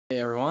Hey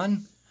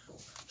everyone,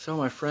 so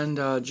my friend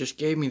just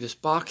gave me this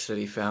box that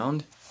he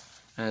found,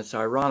 and it's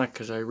ironic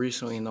because I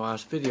recently in the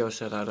last video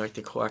said I'd like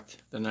to collect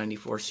the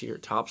 94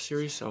 Top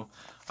Series, so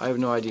I have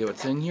no idea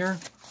what's in here.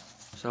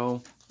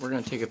 So we're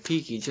going to take a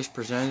peek. He just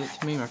presented it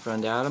to me, my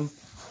friend Adam.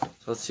 So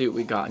let's see what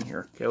we got in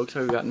here. Okay, looks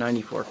like we got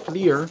 94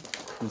 Fleer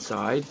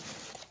inside.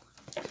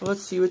 So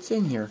let's see what's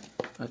in here.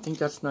 I think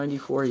that's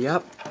 94,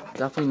 yep,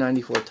 definitely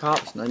 94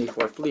 Tops,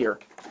 94 Fleer.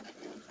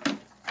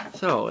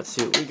 So let's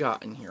see what we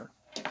got in here.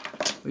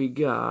 We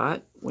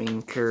got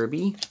Wayne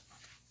Kirby,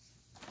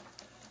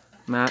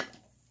 Matt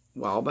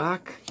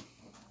Wallbach,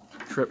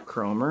 Trip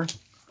Cromer,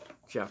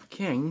 Jeff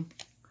King.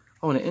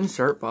 Oh, and an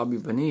insert, Bobby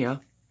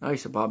Bonilla.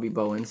 Nice, a Bobby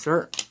Bo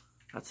insert.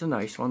 That's a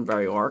nice one.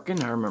 Barry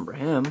Larkin, I remember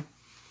him.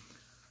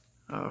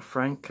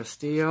 Frank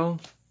Castillo,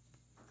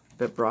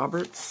 Bip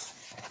Roberts.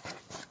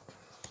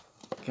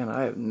 Again,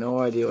 I have no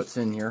idea what's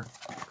in here.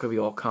 Could be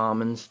all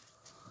commons.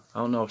 I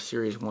don't know if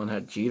Series 1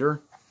 had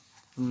Jeter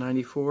from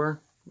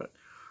 94, but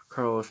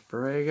Carlos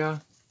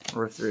Barrega,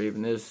 or if there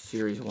even is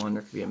Series 1,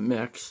 there could be a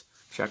mix.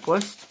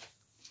 Checklist,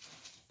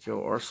 Joe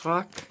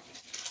Orslak,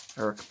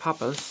 Eric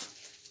Pappas,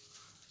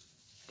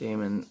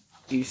 Damon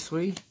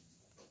Easley,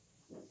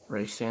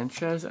 Ray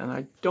Sanchez, and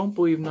I don't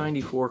believe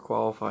 94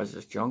 qualifies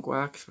as junk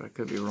wax, but I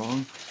could be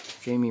wrong.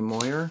 Jamie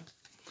Moyer,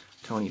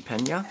 Tony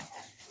Pena.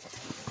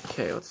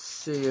 Okay, let's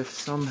see if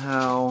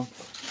somehow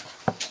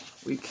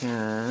we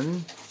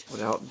can,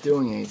 without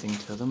doing anything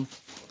to them,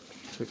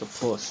 we could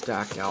pull a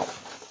stack out.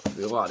 It'd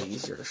be a lot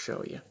easier to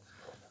show you.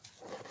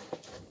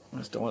 I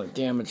just don't want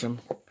to damage them,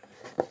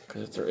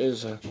 because if there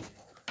is a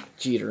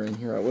Jeter in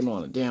here, I wouldn't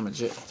want to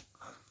damage it.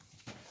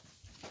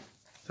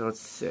 So let's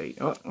see.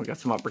 Oh, we got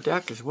some upper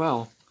deck as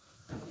well.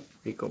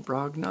 Rico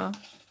Brogna,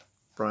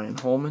 Brian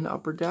Holman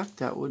upper deck.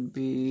 That would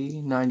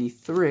be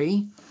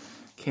 93.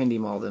 Candy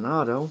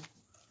Maldonado.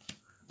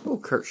 Oh,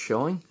 Kurt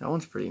Schilling. That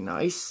one's pretty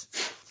nice.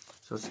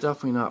 So it's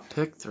definitely not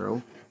picked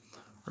through.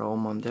 Raul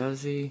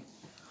Mondesi,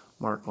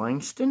 Mark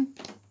Langston.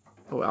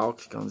 Oh,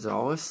 Alex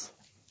Gonzalez.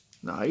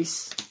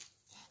 Nice.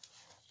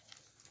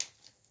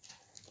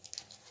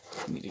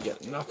 I need to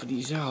get enough of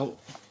these out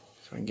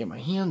so I can get my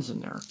hands in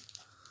there.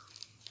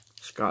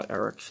 Scott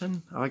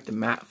Erickson. I like the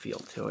matte feel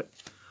to it.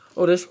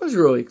 Oh, this one's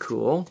really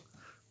cool.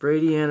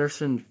 Brady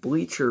Anderson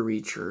Bleacher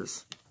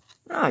Reachers.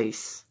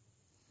 Nice.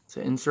 It's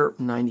an insert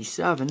from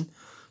 97.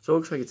 So it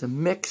looks like it's a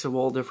mix of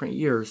all different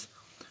years.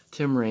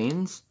 Tim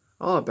Raines.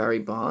 Oh, Barry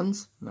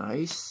Bonds.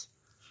 Nice.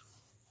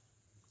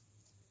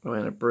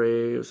 Atlanta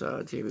Braves,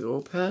 J.B.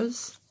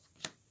 Lopez.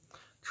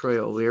 Troy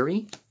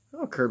O'Leary.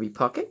 Oh, Kirby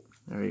Puckett.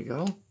 There you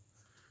go.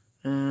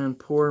 And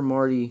poor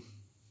Marty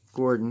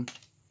Gordon.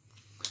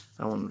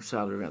 That one was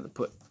sadly we're going to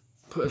put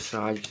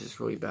aside because it's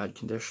really bad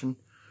condition.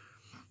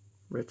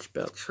 Rich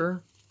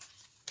Belcher.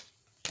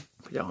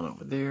 Put that one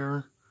over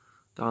there.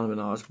 Donovan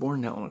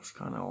Osborne. That one looks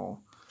kind of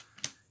all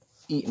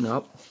eaten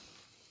up.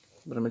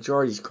 But a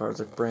majority of these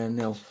cards look brand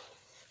new.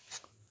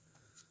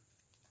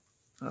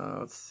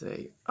 Let's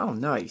see. Oh,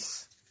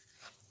 nice.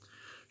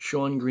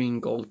 Sean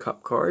Green Gold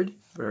Cup card.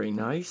 Very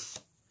nice.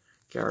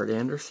 Garrett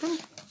Anderson.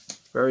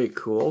 Very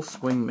cool.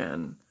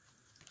 Swingman.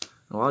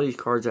 A lot of these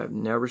cards I've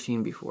never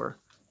seen before.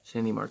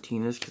 Sandy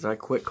Martinez, because I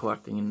quit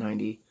collecting in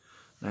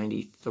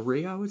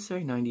 93, I would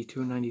say.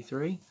 92,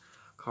 93.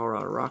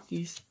 Colorado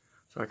Rockies.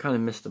 So I kind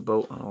of missed the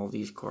boat on all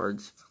these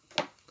cards.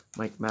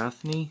 Mike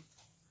Matheny.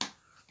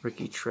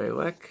 Ricky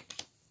Trelek.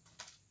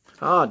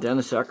 Ah,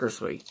 Dennis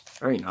Eckersley.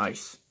 Very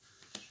nice.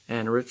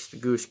 And Rich the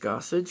Goose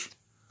Gossage.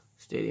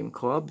 Stadium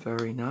Club.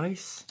 Very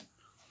nice.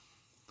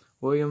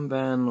 William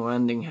Van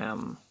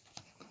Landingham.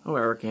 Oh,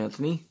 Eric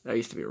Anthony. That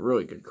used to be a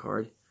really good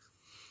card.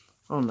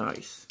 Oh,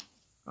 nice.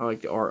 I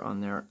like the art on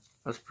there.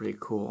 That's pretty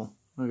cool.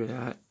 Look at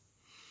that.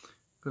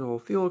 Good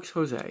old Felix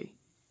Jose.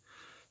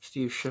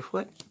 Steve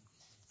Shiflett.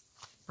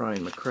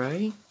 Brian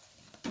McRae.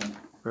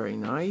 Very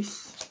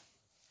nice.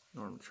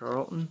 Norm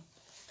Charlton.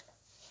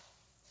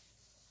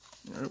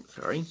 Oh,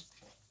 sorry.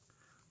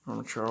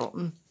 Norm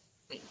Charlton.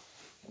 Get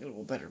a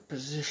little better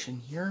position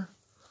here.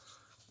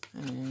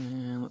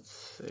 And let's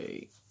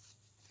see.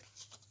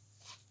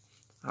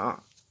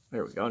 Ah,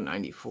 there we go,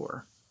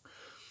 94.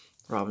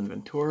 Robin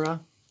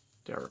Ventura,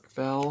 Derek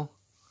Bell,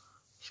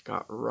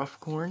 Scott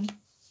Ruffcorn.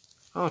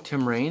 Oh,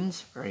 Tim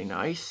Raines, very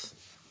nice.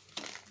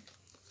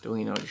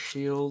 Delino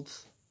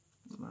Shields,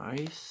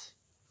 nice.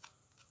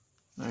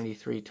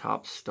 93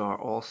 Top Star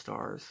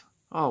All-Stars.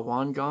 Oh,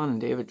 Juan Gon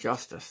and David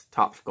Justice,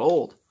 Topps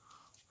Gold.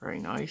 Very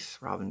nice.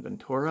 Robin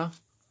Ventura.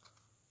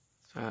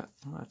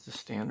 That's a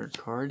standard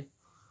card.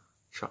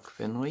 Chuck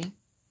Finley.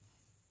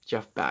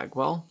 Jeff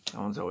Bagwell.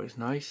 That one's always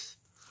nice.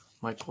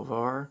 Mike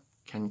LeVar.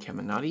 Ken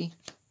Caminiti.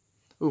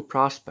 Ooh,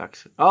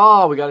 prospects.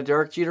 Oh, we got a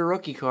Derek Jeter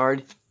rookie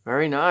card.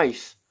 Very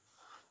nice.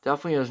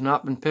 Definitely has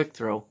not been picked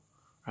through.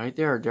 Right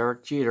there,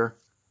 Derek Jeter.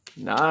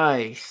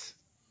 Nice.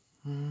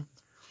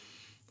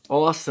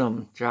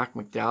 Awesome. Jack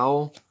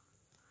McDowell.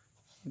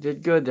 You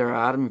did good there,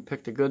 Adam. You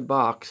picked a good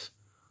box.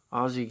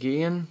 Ozzie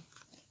Guillen.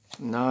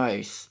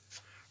 Nice.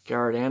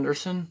 Garrett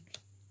Anderson.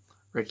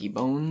 Ricky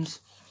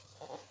Bones.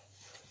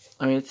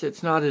 I mean,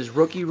 it's not his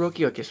rookie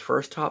like his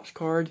first Topps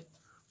card,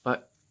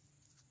 but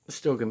it's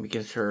still going to be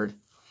considered.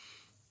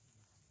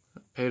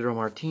 Pedro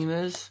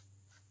Martinez,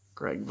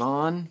 Greg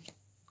Vaughn,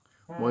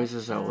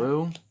 Moises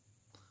Alou,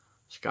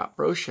 Scott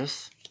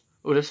Brocious.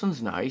 Oh, this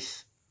one's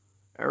nice.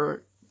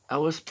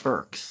 Ellis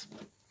Burks.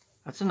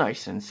 That's a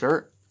nice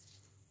insert.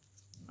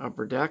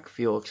 Upper deck,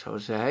 Felix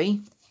Jose.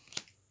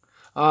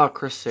 Ah,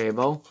 Chris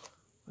Sabo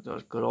with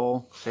those good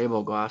old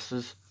Sabo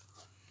glasses.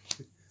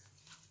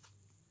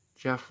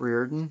 Jeff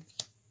Reardon,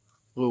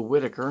 Lou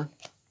Whitaker.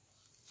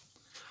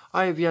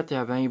 I have yet to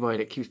have anybody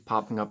that keeps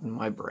popping up in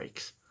my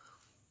breaks.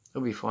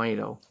 It'll be funny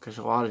though, because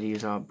a lot of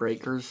these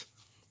breakers,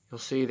 you'll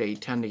see they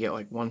tend to get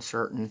like one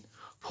certain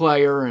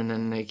player, and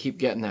then they keep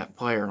getting that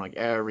player in like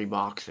every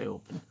box they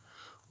open.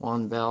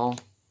 Juan Bell,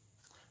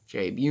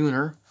 Jay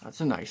Buhner,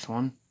 that's a nice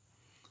one.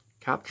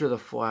 Capture the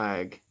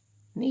Flag,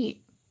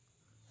 neat.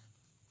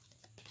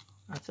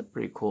 That's a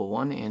pretty cool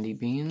one. Andy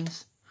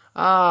Beans.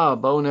 Ah,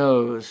 Bo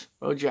Nose,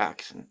 Bo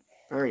Jackson,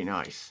 very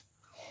nice.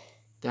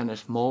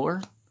 Dennis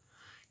Moeller,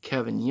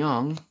 Kevin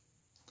Young,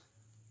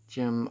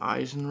 Jim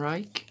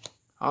Eisenreich.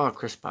 Ah,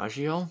 Chris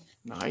Baggio,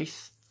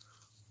 nice.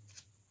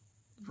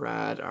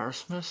 Brad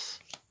Arsmus,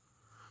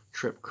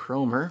 Trip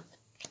Cromer,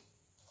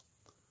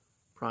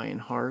 Brian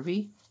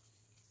Harvey.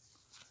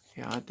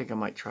 Yeah, I think I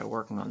might try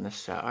working on this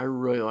set. I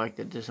really like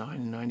the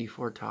design in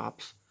 94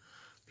 Topps.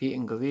 Pete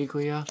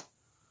Ngaviglia,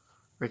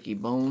 Ricky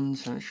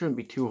Bones, and it shouldn't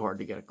be too hard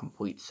to get a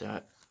complete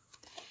set.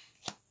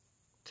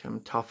 Tim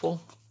Tuffle,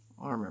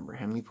 I remember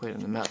him. He played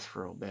in the Mets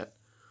for a bit.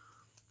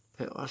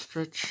 Pitt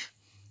Lustrich,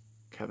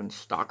 Kevin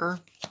Stocker,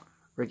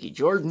 Ricky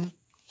Jordan,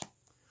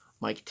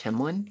 Mike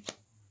Timlin,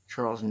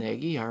 Charles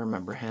Nagy, I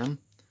remember him.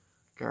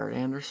 Garrett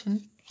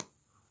Anderson,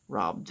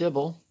 Rob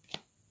Dibble,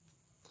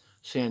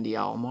 Sandy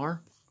Alomar.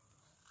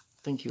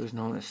 I think he was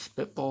known as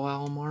Spitball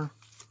Alomar.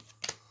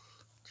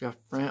 Jeff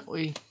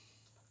Brantley,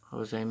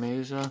 Jose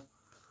Meza,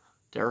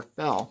 Derek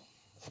Bell.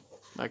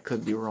 I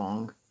could be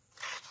wrong.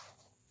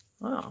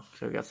 Oh,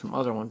 so we got some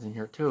other ones in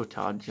here too.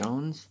 Todd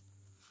Jones,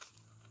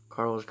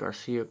 Carlos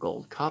Garcia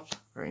Gold Cup,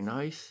 very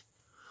nice.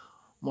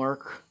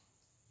 Mark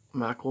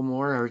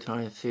Macklemore. Every time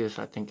I see this,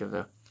 I think of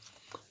the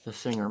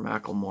singer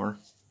Macklemore.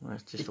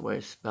 That's just the way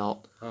it's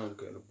spelled. I'm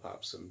gonna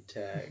pop some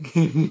tag.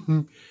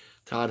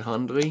 Todd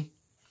Hundley.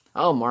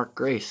 Oh, Mark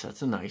Grace.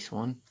 That's a nice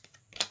one.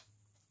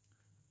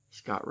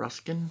 Scott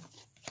Ruskin.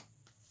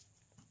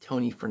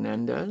 Tony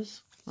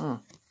Fernandez. Oh.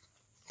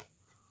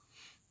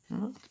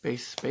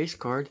 Space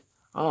card.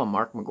 Oh,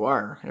 Mark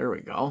McGuire. There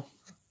we go.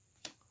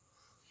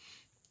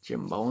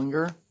 Jim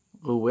Bollinger.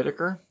 Lou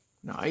Whitaker.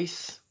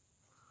 Nice.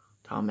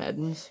 Tom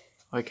Edens.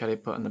 I like how they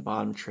put on the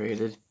bottom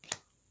traded.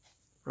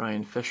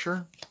 Ryan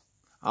Fisher.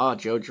 Ah,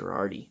 Joe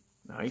Girardi.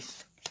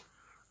 Nice.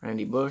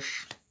 Randy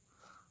Bush.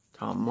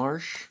 Tom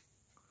Marsh.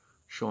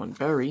 Sean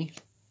Berry.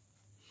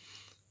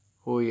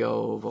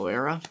 Julio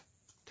Valera.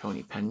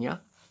 Tony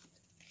Pena.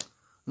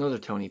 Another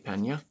Tony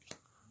Pena.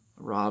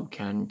 Rob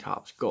Ken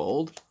Topps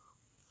Gold.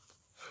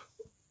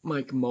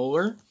 Mike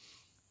Moeller.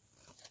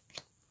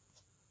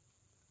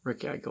 Rick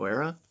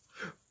Aguilera.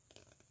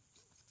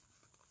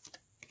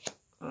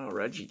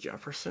 Reggie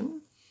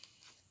Jefferson.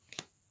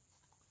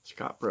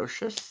 Scott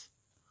Brocious.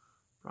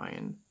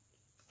 Brian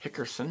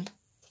Hickerson.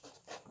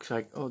 Looks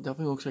like, oh,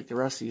 definitely looks like the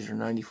rest of these are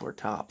 94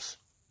 Topps.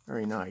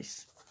 Very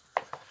nice.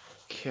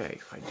 Okay,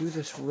 if I do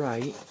this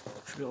right,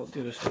 I should be able to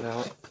do this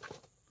without.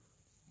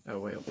 That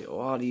way it'll be a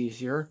lot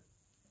easier.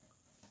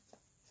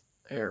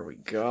 There we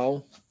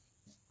go.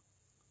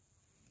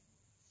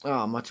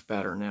 Ah, much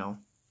better now.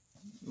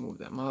 Move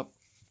them up.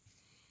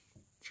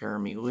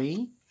 Jeremy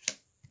Lee.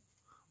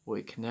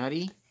 Roy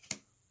Canetti.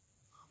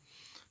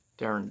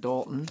 Darren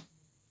Dalton.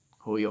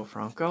 Julio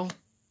Franco.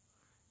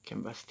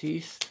 Kim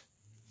Baptiste.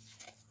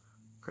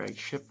 Greg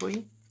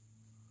Shipley.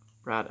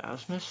 Brad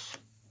Asmus.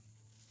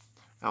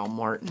 Al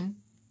Martin.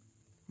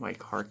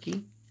 Mike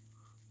Harkey.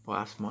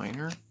 Blas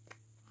Minor.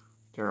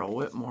 Daryl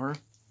Whitmore.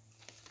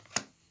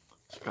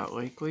 Scott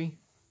Lakely.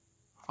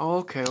 Oh,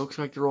 okay, looks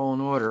like they're all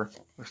in order.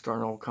 They're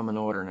starting to all come in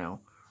order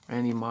now.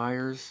 Randy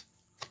Myers.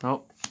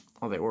 Nope.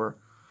 Oh, they were.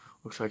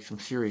 Looks like some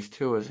Series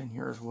 2 is in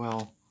here as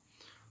well.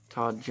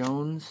 Todd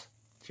Jones.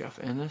 Jeff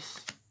Ennis.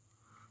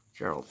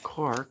 Gerald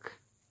Clark.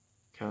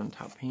 Kevin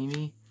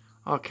Topini.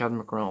 Oh, Kevin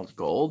McReynolds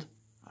Gold.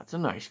 That's a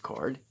nice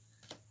card.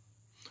 It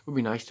would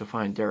be nice to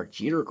find Derek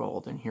Jeter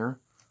Gold in here.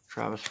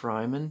 Travis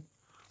Fryman.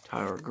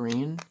 Tyler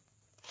Green.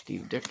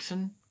 Steve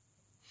Dixon.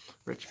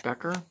 Rich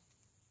Becker.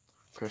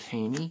 Chris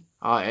Haney.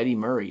 Ah, Eddie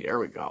Murray. There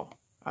we go.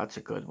 That's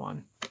a good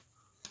one.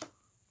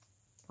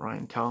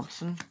 Ryan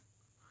Thompson.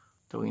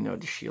 Delino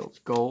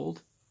DeShields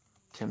Gold.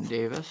 Tim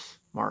Davis.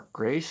 Mark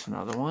Grace.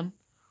 Another one.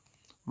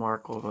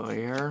 Mark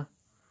Lavalier.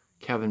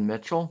 Kevin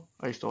Mitchell.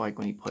 I used to like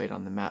when he played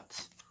on the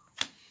Mets.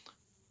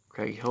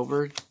 Craig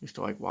Hilbert. Used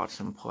to like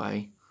watching him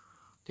play.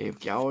 Dave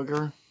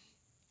Gallagher.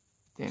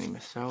 Danny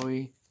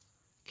Maselli.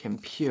 Kim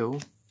Pugh.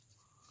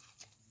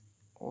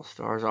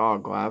 All-Stars. Oh,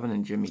 Glavine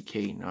and Jimmy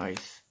Key.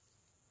 Nice.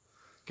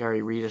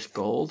 Gary Redus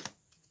Gold.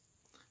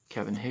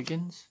 Kevin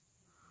Higgins.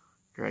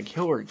 Greg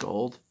Hillard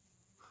Gold.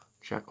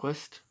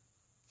 Checklist.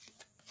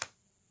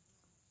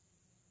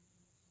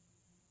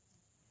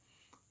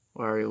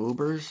 Larry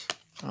Ubers.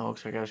 Oh,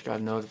 looks like I just got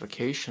a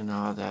notification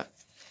that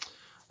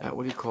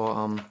what do you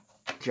call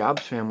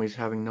Jobs Family's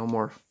having no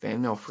more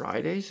fan mail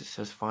Fridays. It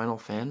says final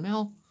fan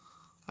mail.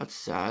 That's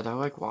sad. I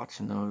like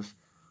watching those.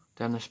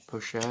 Dennis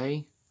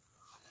Boucher.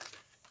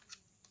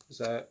 Is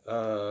that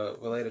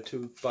related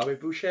to Bobby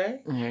Boucher?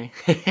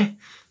 Okay.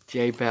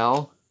 Jay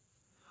Bell.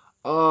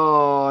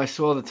 Oh, I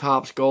saw the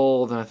top's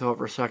gold, and I thought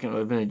for a second it would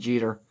have been a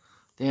Jeter.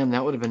 Damn,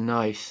 that would have been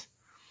nice.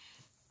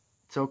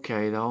 It's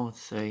okay, though.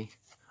 Let's see.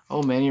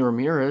 Oh, Manny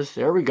Ramirez.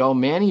 There we go.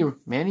 Manny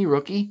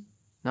rookie.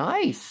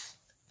 Nice.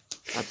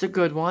 That's a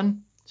good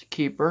one. It's a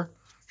keeper.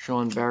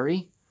 Sean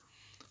Berry.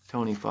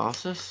 Tony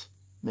Fossis.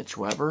 Mitch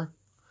Weber.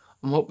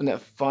 I'm hoping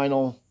that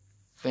final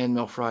Fan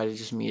Mail Friday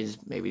just means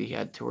maybe he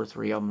had 2 or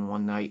 3 of them in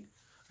one night.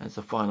 And it's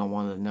the final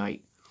one of the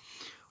night.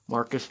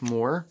 Marcus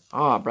Moore.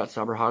 Ah, Brett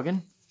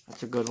Saberhagen.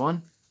 That's a good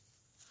one.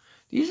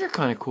 These are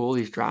kind of cool,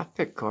 these draft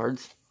pick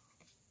cards.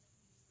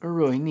 They're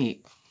really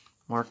neat.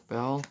 Mark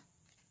Bell.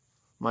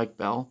 Mike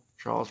Bell.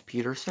 Charles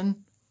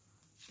Peterson.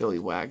 Billy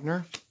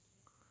Wagner.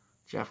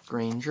 Jeff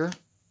Granger.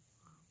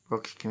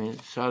 Brooks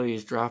Community. So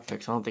these draft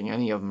picks, I don't think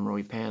any of them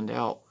really panned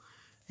out.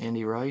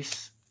 Andy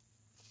Rice.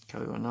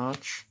 Kelly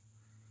Winotch.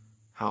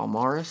 Hal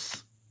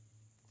Morris.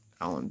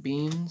 Alan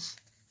Beans.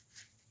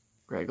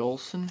 Greg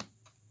Olson.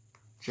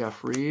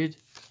 Jeff Reed.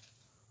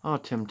 Oh,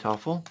 Tim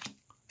Tuffle.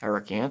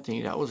 Eric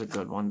Anthony, that was a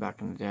good one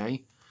back in the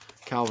day.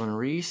 Calvin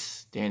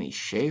Reese. Danny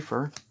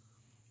Schaefer.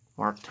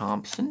 Mark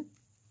Thompson.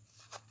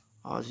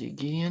 Ozzie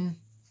Guillen.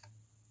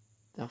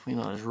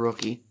 Definitely not his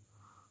rookie.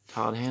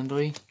 Todd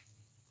Handley.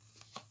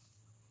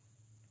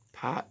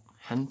 Pat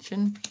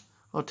Henchen.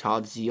 Oh,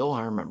 Todd Zeal,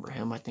 I remember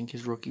him. I think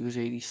his rookie was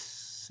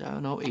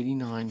 87, oh,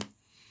 89.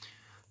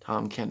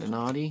 Tom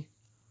Candonati.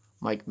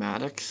 Mike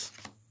Maddox.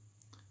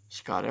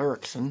 Scott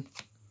Erickson.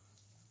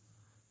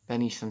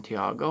 Benny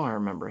Santiago, I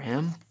remember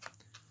him.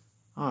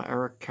 Oh,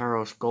 Eric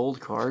Karros gold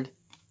card.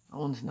 That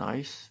one's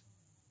nice.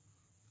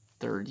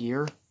 3rd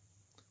year.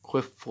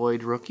 Cliff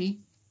Floyd rookie.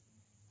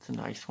 It's a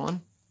nice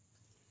one.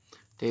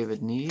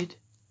 David Need.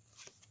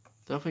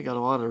 Definitely got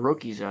a lot of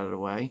rookies out of the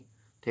way.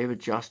 David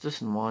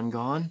Justice and Juan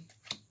Gone.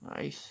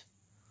 Nice.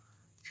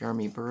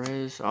 Jeremy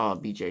Perez. Oh,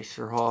 BJ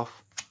Surhoff.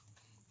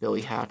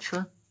 Billy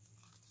Hatcher.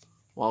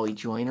 Wally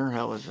Joyner.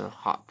 That was a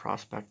hot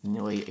prospect in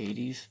the late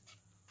 80s.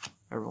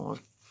 Everyone was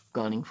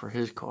gunning for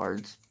his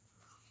cards.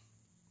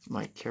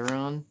 Mike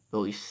Caron.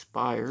 Billy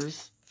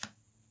Spires.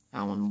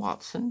 Alan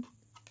Watson.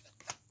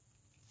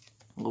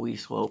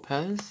 Luis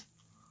Lopez.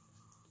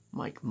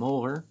 Mike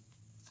Mueller.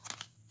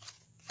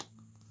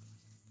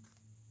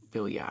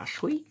 Billy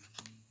Ashley.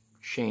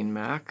 Shane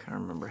Mack, I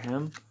remember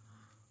him.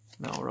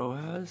 Mel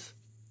Rojas.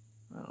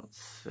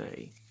 Let's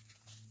see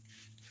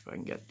if I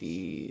can get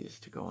these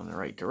to go in the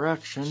right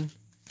direction.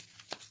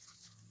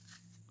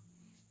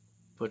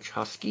 Butch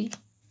Husky.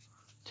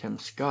 Tim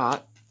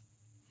Scott.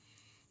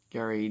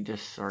 Gary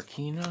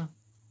DeSarkina.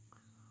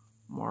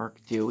 Mark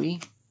Dewey.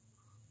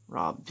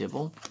 Rob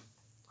Dibble.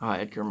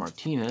 Edgar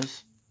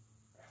Martinez.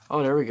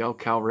 Oh, there we go.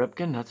 Cal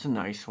Ripken. That's a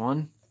nice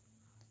one.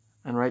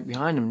 And right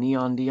behind him,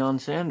 Neon Deion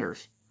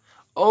Sanders.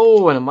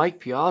 Oh, and a Mike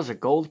Piazza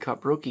Gold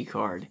Cup rookie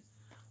card.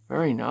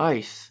 Very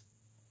nice.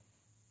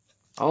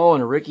 Oh,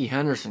 and a Ricky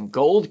Henderson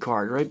gold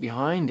card right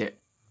behind it.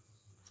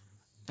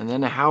 And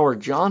then a Howard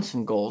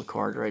Johnson gold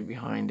card right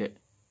behind it.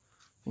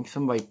 I think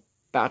somebody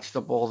batched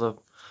up all the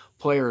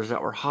players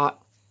that were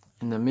hot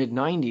in the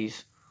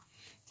mid-90s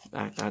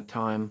at that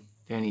time.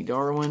 Danny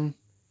Darwin,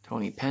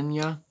 Tony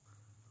Pena,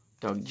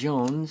 Doug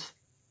Jones,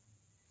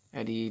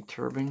 Eddie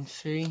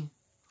Turbinsey,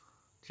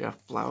 Jeff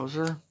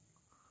Blauser,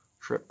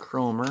 Trip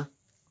Cromer,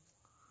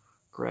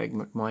 Greg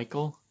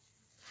McMichael.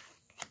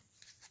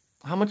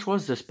 How much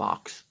was this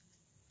box?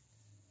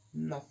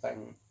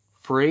 Nothing.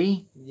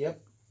 Free?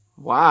 Yep.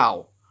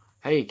 Wow.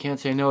 Hey, you can't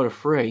say no to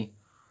free.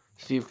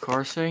 Steve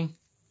Carsey,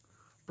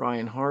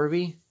 Brian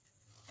Harvey.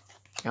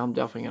 Yeah, I'm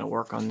definitely going to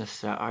work on this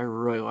set. I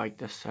really like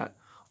this set.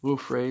 Lou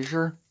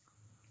Frazier,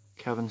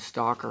 Kevin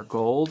Stocker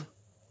Gold,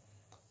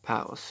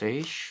 Pat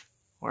Lesage,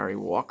 Larry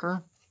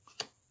Walker,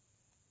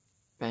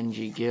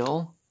 Benji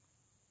Gill,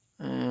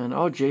 and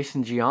oh,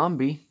 Jason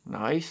Giambi.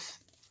 Nice.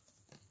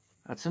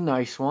 That's a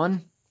nice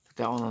one. Put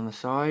that one on the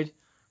side.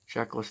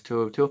 Checklist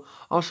 202.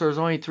 Also, there's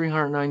only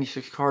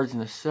 396 cards in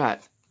the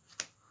set.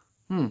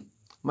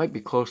 Might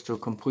be close to a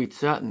complete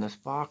set in this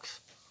box.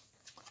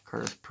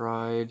 Curtis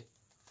Pride,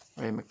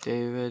 Ray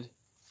McDavid,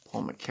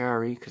 Paul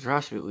McCarry, because there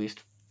has to be at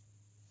least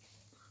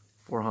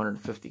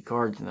 450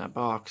 cards in that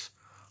box.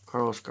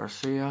 Carlos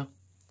Garcia,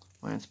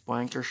 Lance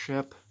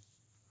Blankership,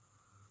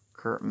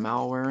 Kurt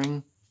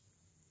Malwaring,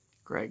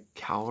 Greg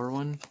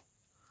Callerwin,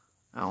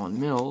 Alan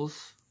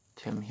Mills,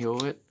 Tim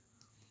Hewitt,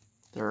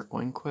 Derek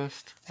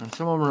Winquist, and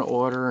some of them are in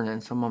order, and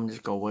then some of them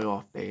just go way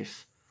off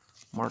base.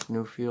 Mark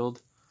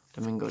Newfield,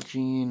 Domingo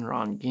Jean,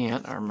 Ron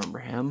Gant, I remember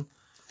him,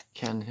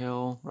 Ken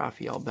Hill,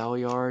 Raphael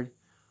Belliard,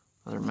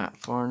 another Matt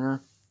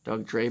Farner,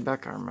 Doug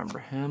Drabeck, I remember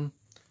him,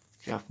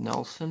 Jeff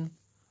Nelson,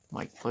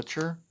 Mike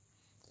Butcher,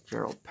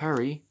 Gerald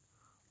Perry,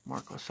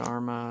 Marcos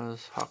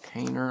Armas, Huck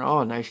Hayner.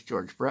 Oh, nice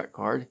George Brett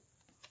card.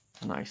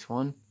 A nice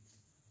one.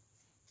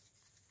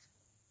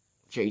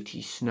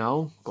 JT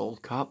Snow,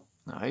 Gold Cup,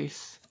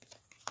 nice.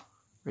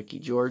 Ricky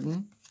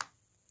Jordan,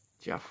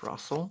 Jeff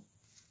Russell.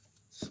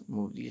 Let's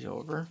move these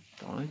over.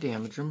 Don't want to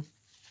damage them.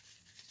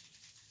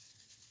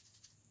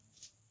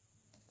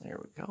 There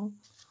we go.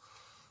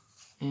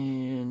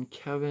 And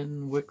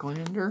Kevin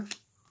Wicklander.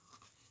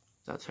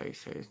 That's how you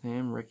say his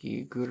name.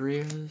 Ricky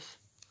Gutierrez.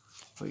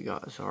 We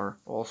got is our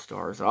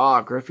All-Stars.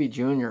 Ah, Griffey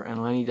Jr.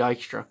 and Lenny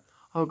Dykstra.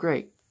 Oh,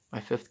 great. My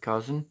 5th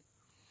cousin.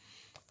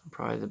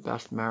 Probably the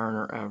best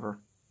Mariner ever.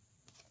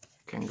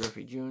 Ken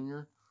Griffey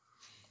Jr.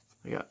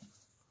 We got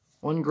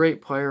one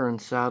great player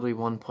and sadly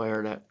one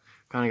player that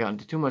kind of got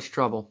into too much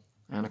trouble.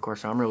 And of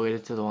course, I'm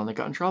related to the one that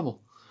got in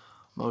trouble.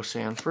 Mo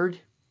Sanford,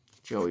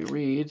 Joey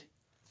Reed,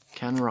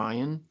 Ken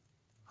Ryan,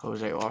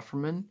 Jose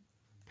Offerman,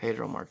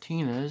 Pedro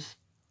Martinez.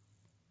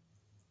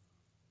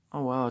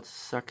 Oh wow,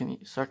 it's a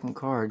second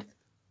card.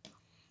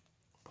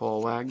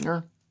 Paul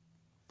Wagner,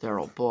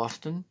 Daryl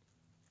Boston,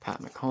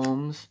 Pat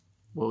McCombs,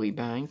 Willie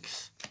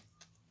Banks,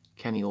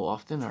 Kenny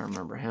Lofton, I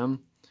remember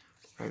him,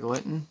 Greg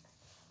Litton,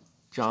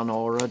 John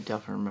Olra,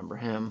 definitely remember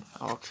him,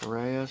 Alex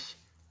Reyes,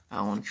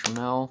 Alan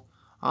Trammell,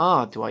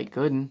 Dwight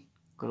Gooden,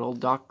 good old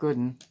Doc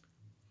Gooden,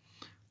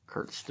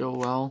 Kurt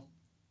Stillwell,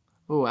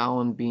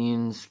 Alan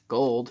Beans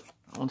Gold,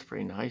 that one's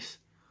pretty nice,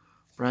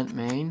 Brent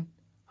Main,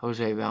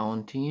 Jose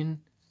Valentin,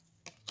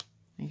 I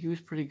think he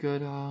was pretty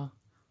good,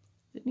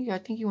 didn't he? I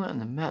think he went in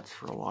the Mets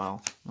for a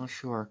while, not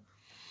sure.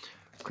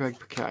 Craig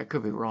Paquette, I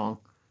could be wrong,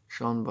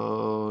 Sean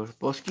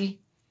Boski,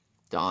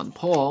 Don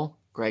Paul,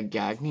 Greg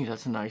Gagne,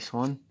 that's a nice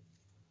one.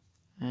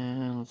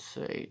 And let's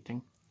see, I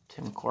think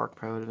Tim Clark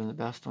probably would have been the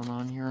best one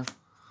on here.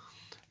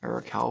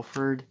 Eric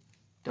Halford,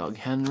 Doug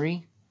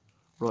Henry,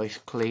 Royce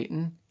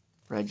Clayton,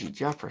 Reggie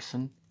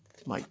Jefferson,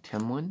 Mike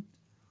Timlin,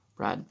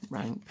 Brad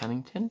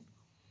Pennington,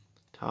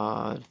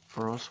 Todd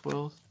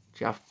Frostwell,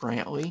 Jeff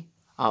Brantley,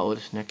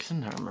 Otis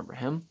Nixon, I remember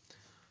him,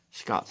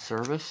 Scott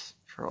Service,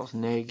 Charles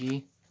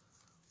Nagy,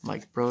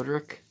 Mike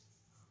Broderick,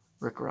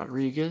 Rick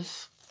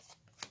Rodriguez,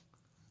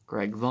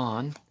 Greg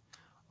Vaughn.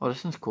 Oh,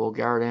 this one's cool.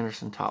 Garrett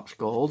Anderson, Topps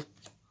Gold.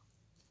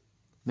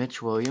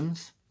 Mitch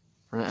Williams,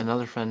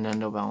 another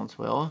Fernando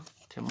Valenzuela,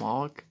 Tim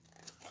Wallach,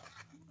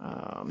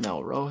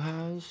 Mel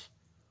Rojas,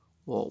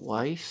 Walt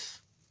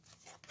Weiss,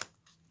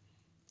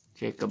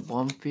 Jacob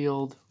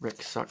Blumfield,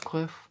 Rick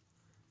Sutcliffe,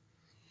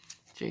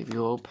 J.V.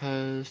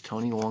 Lopez,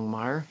 Tony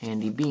Longmire,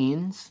 Andy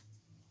Beans,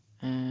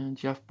 and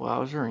Jeff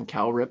Blauser, and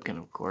Cal Ripken,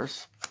 of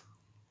course.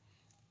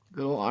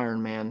 Good old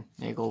Iron Man,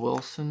 Nagel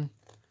Wilson,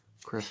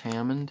 Chris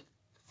Hammond,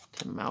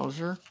 Tim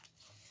Mauser.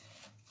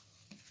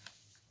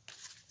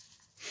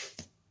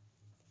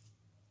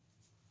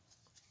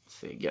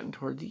 See, getting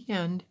toward the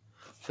end.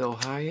 Phil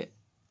Hyatt,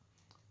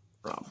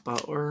 Rob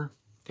Butler,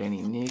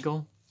 Danny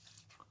Nagel,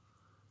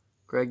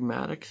 Greg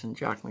Maddox and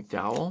Jack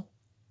McDowell,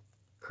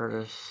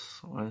 Curtis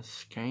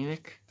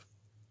Lenskanick,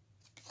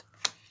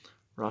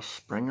 Russ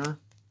Springer,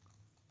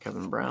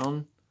 Kevin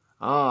Brown.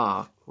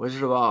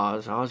 Wizard of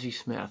Oz, Ozzie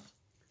Smith.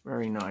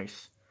 Very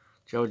nice.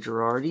 Joe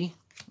Girardi.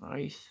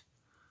 Nice.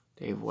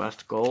 Dave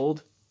West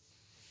Gold.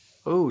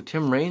 Oh,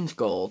 Tim Raines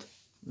Gold.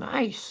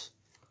 Nice.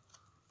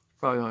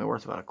 Probably only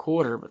worth about a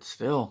quarter, but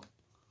still.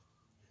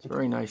 It's a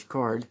very nice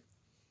card.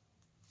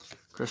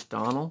 Chris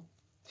Donnell.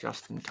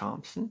 Justin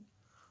Thompson.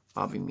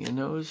 Bobby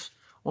Munoz.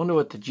 Wonder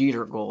what the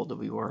Jeter Gold will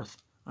be worth.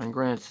 And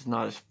granted, it's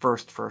not his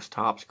first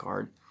Topps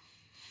card.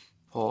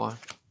 Paul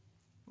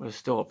was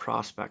still a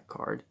prospect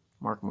card.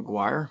 Mark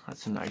McGuire.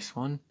 That's a nice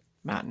one.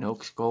 Matt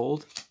Noakes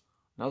Gold.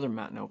 Another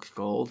Matt Noakes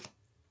Gold.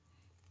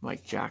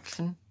 Mike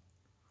Jackson.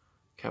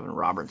 Kevin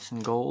Robertson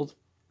Gold.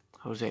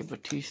 Jose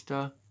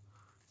Bautista.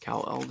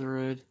 Cal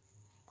Eldorid.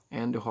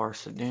 Andujar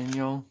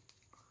Cedeno.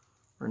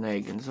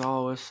 Rene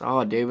Gonzalez.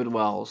 David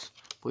Wells.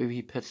 I believe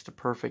he pitched a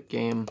perfect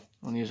game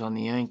when he was on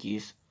the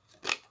Yankees.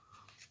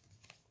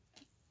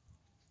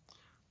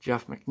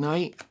 Jeff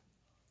McKnight.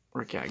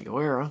 Rick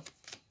Aguilera.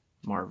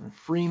 Marvin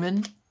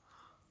Freeman.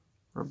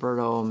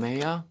 Roberto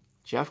Omea.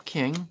 Jeff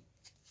King.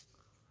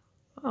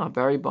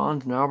 Barry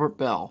Bonds and Albert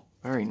Bell.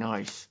 Very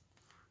nice.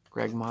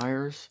 Greg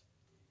Myers.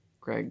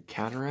 Greg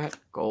Cataract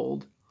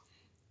Gold.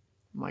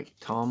 Mike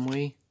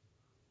Tomley.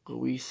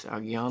 Luis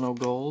Aguiano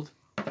Gold.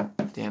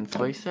 Dan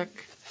Plasek.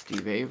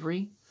 Steve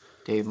Avery.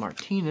 Dave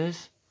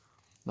Martinez.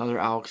 Another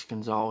Alex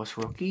Gonzalez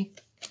rookie.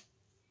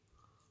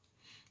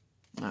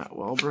 Matt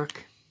Welbrick.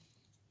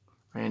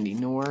 Randy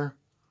Noor.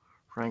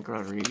 Frank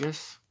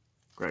Rodriguez.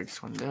 Greg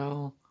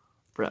Swindell.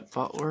 Brett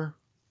Butler.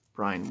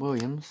 Brian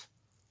Williams.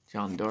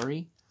 John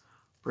Dory.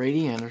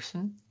 Brady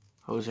Anderson.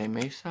 Jose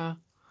Mesa.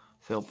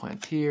 Phil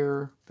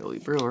Plantier. Billy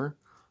Brewer.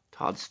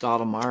 Todd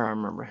Stottlemyre, I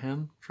remember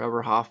him.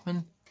 Trevor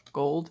Hoffman.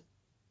 Gold.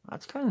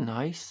 That's kind of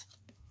nice.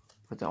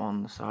 Put that one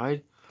on the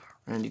side.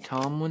 Randy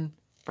Tomlin.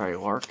 Barry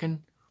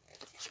Larkin.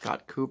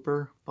 Scott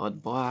Cooper.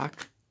 Bud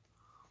Black.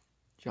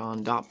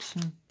 John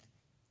Dobson.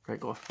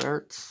 Greg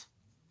Lefferts.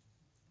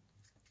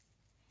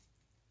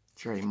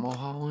 Jerry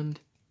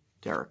Mulholland.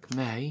 Derek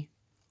May.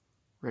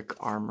 Rick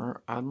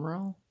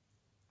Amaral.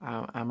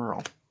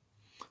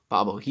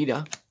 Bob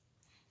Ojeda.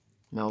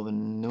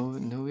 Melvin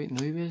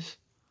Nuives.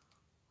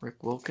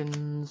 Rick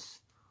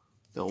Wilkins,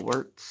 Bill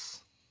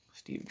Wirtz,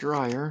 Steve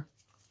Dreyer,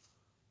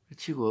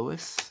 Richie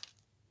Lewis,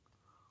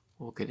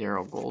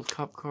 Wilcadero Gold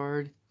Cup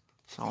card,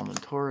 Solomon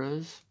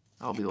Torres,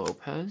 Albie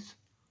Lopez,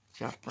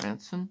 Jeff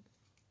Branson,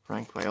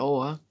 Frank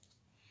Viola,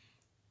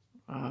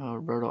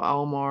 Roberto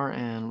Alomar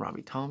and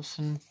Robbie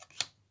Thompson,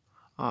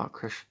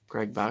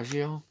 Greg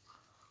Baggio,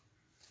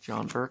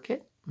 John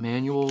Burkett,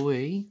 Manuel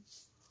Lee,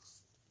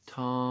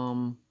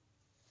 Tom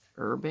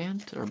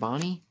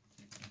Urbani,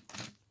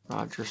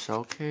 Roger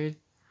Selcade. You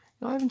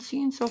know, I haven't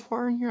seen so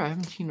far in here. I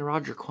haven't seen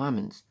Roger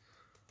Clemens,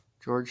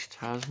 George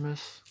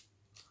Tasmus,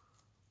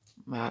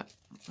 Matt,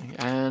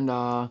 and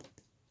I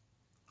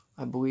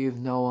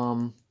believe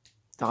Don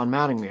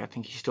Mattingly. I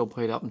think he still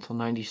played up until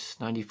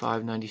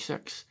 95,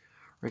 96.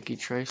 Ricky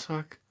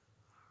Trasak,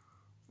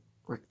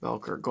 Rick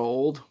Belker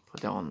Gold,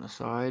 put that on the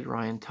side.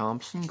 Ryan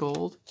Thompson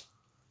Gold,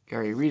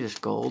 Gary Reedus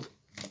Gold,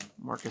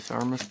 Marcus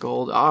Armas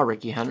Gold.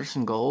 Ricky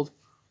Henderson Gold.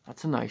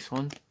 That's a nice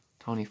one.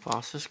 Tony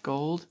Fossas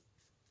Gold.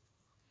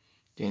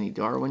 Danny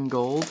Darwin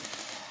Gold.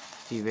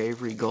 Steve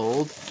Avery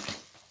Gold.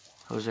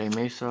 Jose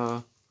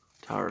Mesa,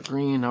 Tyler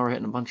Green. Now we're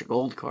hitting a bunch of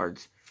gold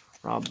cards.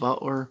 Rob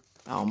Butler,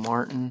 Al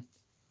Martin,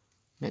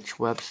 Mitch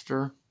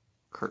Webster,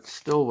 Kurt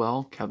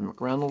Stillwell, Kevin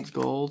McReynolds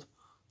Gold.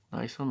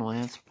 Nice one,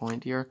 Lance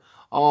Pointier.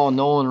 Oh,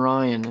 Nolan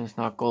Ryan, and it's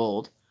not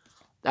gold.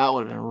 That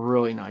would have been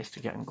really nice to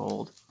get in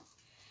gold.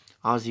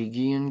 Ozzie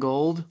Guillen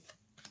Gold.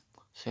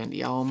 Sandy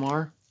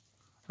Alomar.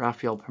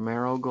 Rafael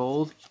Primero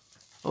Gold.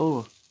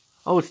 Oh,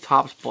 it's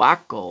Topps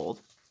Black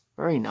Gold.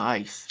 Very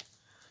nice.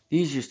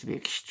 These used to be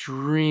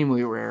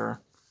extremely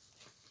rare.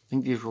 I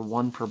think these were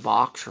one per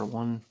box or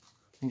one.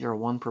 I think they were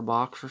one per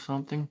box or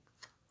something.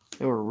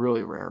 They were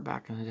really rare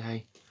back in the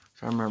day.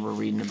 So I remember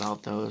reading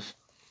about those.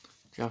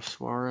 Jeff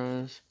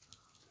Suarez,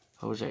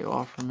 Jose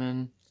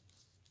Offerman,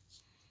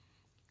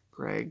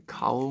 Greg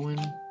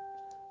Collowin,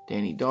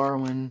 Danny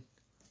Darwin,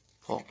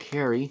 Paul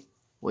Carey,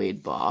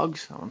 Wade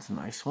Boggs, that one's a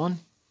nice one,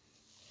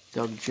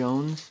 Doug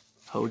Jones,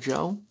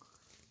 Hojo,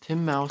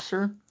 Tim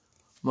Mouser,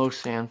 Mo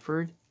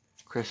Sanford,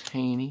 Chris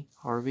Haney,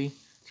 Harvey,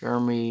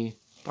 Jeremy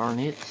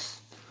Barnitz,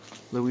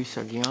 Luis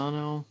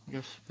Aguiano, I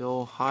guess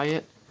Bill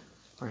Hyatt,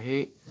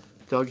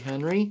 Doug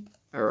Henry,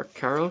 Eric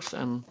Carlos,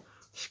 and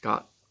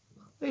Scott.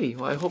 Hey,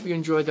 well, I hope you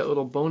enjoyed that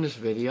little bonus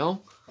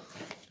video.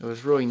 It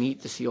was really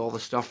neat to see all the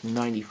stuff from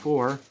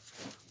 '94.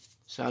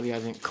 Sadly, I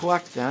didn't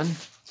collect then,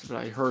 but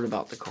I heard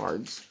about the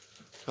cards.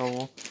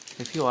 So,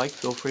 if you like,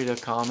 feel free to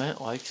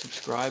comment, like,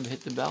 subscribe,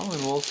 hit the bell,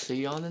 and we'll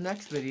see you on the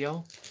next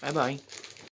video. Bye-bye.